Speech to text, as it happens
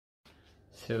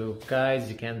So guys,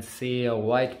 you can see a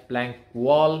white blank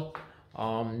wall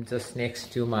just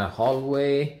next to my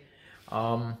hallway,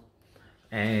 and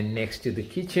next to the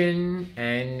kitchen,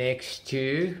 and next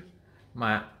to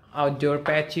my outdoor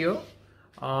patio,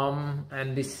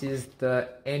 and this is the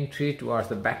entry towards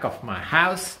the back of my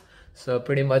house. So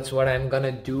pretty much what I'm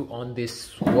gonna do on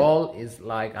this wall is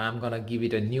like I'm gonna give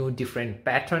it a new different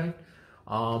pattern.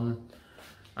 I'm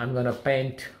gonna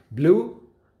paint blue,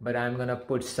 but I'm gonna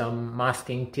put some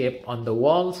masking tape on the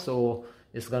wall, so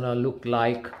it's gonna look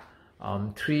like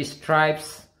 3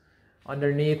 stripes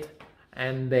underneath,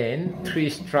 and then 3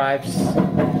 stripes,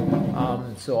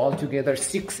 so altogether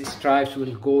 6 stripes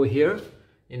will go here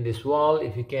in this wall.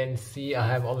 If you can see, I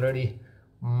have already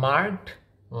marked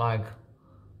like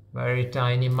very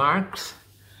tiny marks.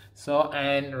 So,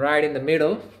 and right in the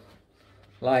middle,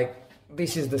 like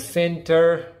this is the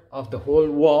center of the whole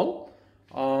wall,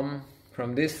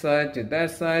 from this side to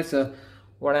that side. So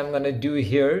what I'm gonna do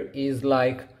here is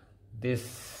like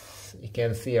this, you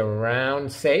can see a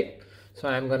round shape. So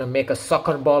I'm gonna make a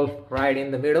soccer ball right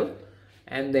in the middle,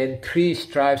 and then 3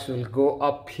 stripes will go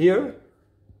up here,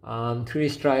 3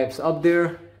 stripes up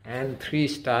there, and 3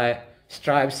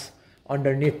 stripes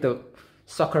underneath the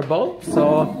soccer ball.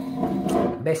 So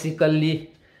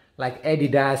basically like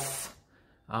Adidas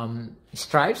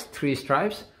stripes, 3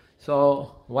 stripes.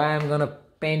 So why I'm gonna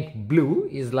paint blue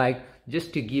is like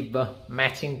just to give a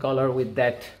matching color with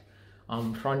that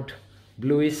front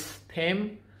bluish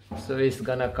theme. So it's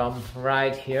gonna come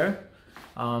right here.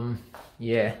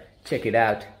 Yeah, check it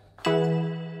out.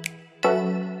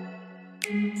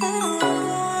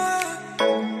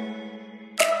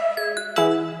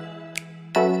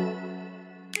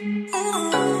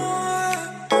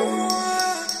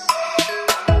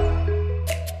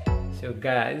 So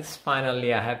guys,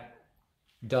 finally I have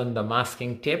done the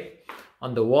masking tape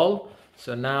on the wall.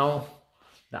 So now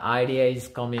the idea is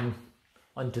coming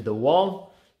onto the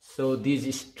wall. So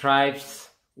these stripes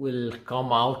will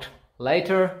come out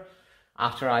later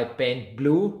after I paint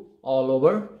blue all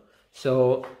over.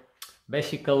 So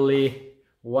basically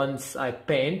once I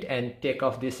paint and take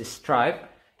off this stripe,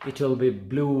 it will be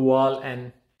blue wall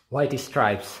and white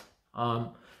stripes.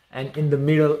 And in the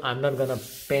middle I'm not gonna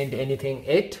paint anything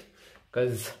yet,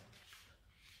 because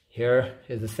here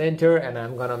is the center, and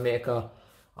I'm gonna make a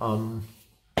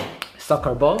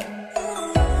soccer ball.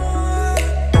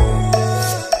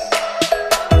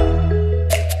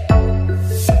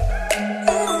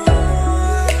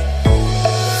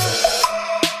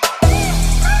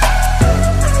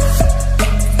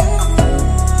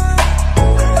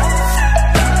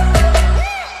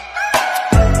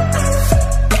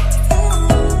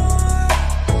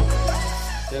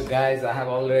 So guys, I have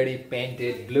already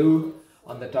painted blue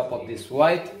on the top of this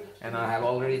white, and I have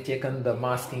already taken the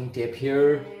masking tape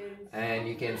here, and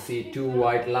you can see 2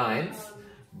 white lines.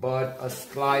 But a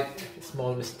slight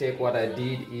small mistake what I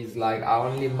did is like I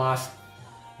only masked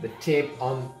the tape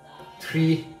on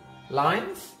 3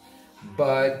 lines,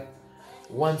 but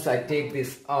once I take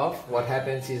this off, what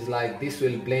happens is like this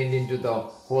will blend into the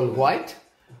whole white,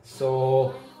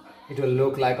 so it will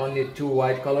look like only 2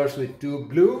 white colors with 2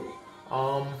 blue.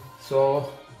 So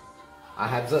I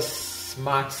have just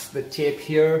marked the tape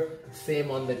here,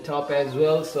 same on the top as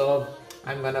well. So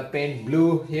I'm gonna paint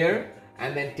blue here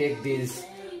and then take this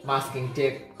masking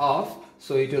tape off,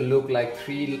 so it will look like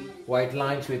 3 white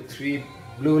lines with 3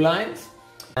 blue lines.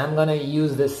 I'm gonna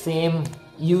use the same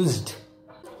used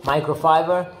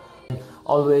microfiber,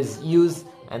 always use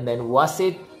and then wash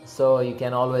it, so you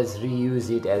can always reuse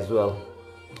it as well.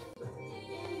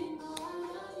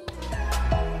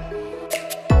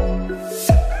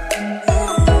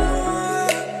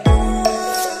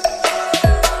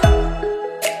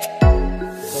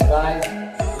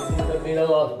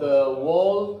 Of the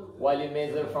wall, while you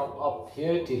measure from up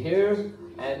here to here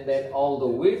and then all the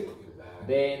width,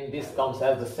 then this comes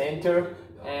as the center,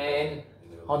 and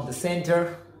on the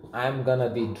center I'm gonna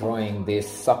be drawing this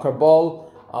soccer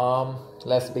ball.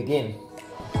 Let's begin.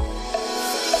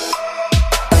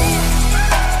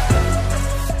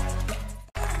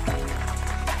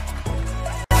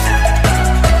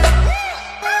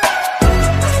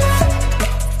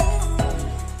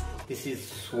 This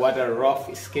is what a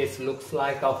rough sketch looks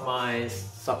like of my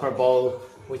soccer ball,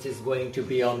 which is going to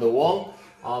be on the wall.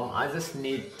 I just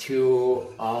need to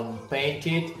paint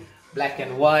it black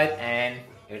and white, and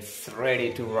it's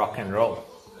ready to rock and roll.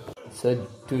 So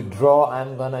to draw,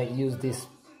 I'm gonna use this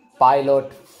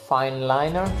Pilot fine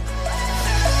liner.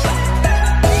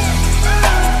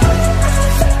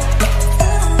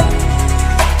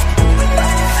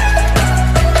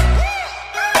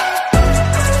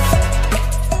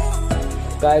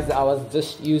 Guys, I was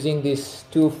just using these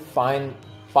two fine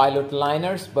pilot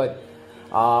liners, but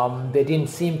they didn't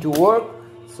seem to work,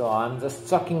 so I'm just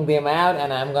sucking them out,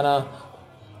 and I'm gonna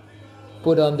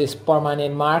put on this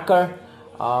permanent marker,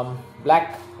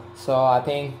 black. So I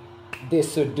think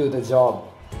this should do the job.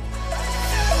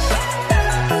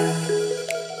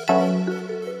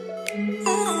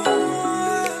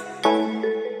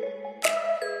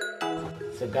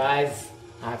 So guys,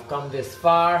 I've come this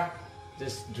far,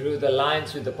 just drew the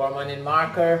lines with the permanent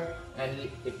marker, and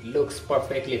it looks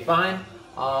perfectly fine.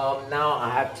 Now I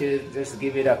have to just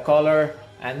give it a color,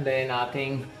 and then I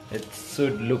think it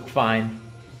should look fine.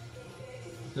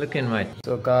 Looking right.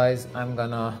 So guys, I'm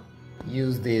gonna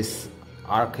use this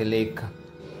arcelic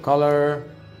color,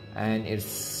 and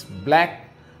it's black.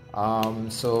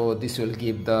 So this will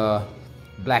give the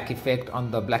black effect on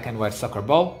the black and white soccer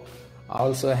ball. I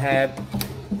also have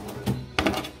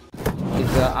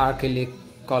the arcelic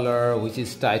color, which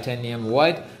is titanium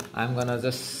white. I'm gonna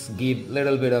just give a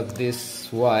little bit of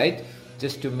this white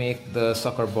just to make the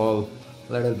soccer ball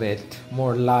a little bit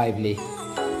more lively.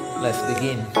 Let's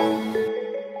begin.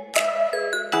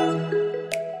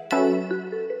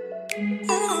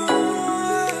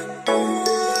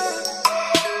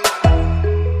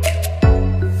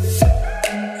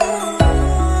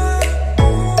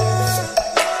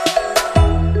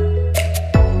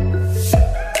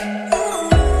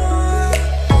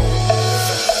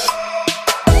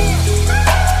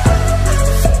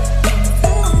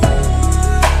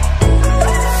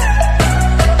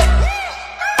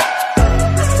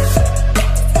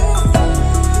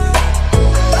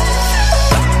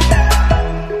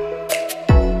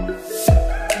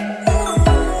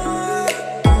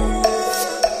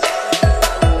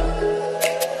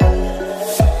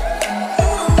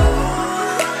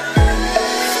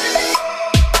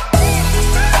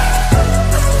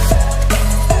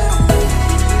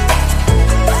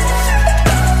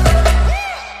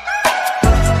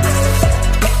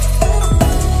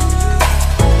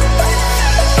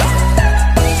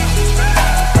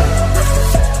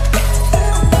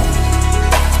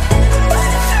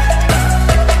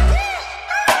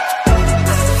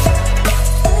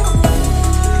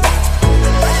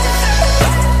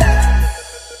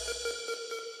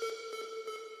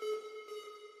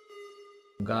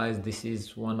 Guys, this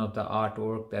is one of the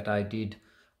artwork that I did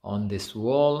on this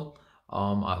wall.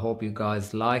 I hope you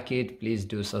guys like it. Please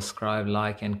do subscribe,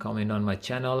 like, and comment on my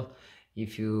channel.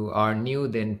 If you are new,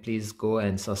 then please go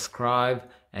and subscribe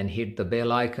and hit the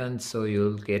bell icon so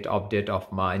you'll get update of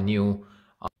my new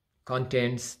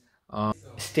contents.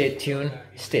 Stay tuned,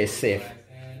 stay safe.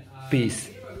 Peace.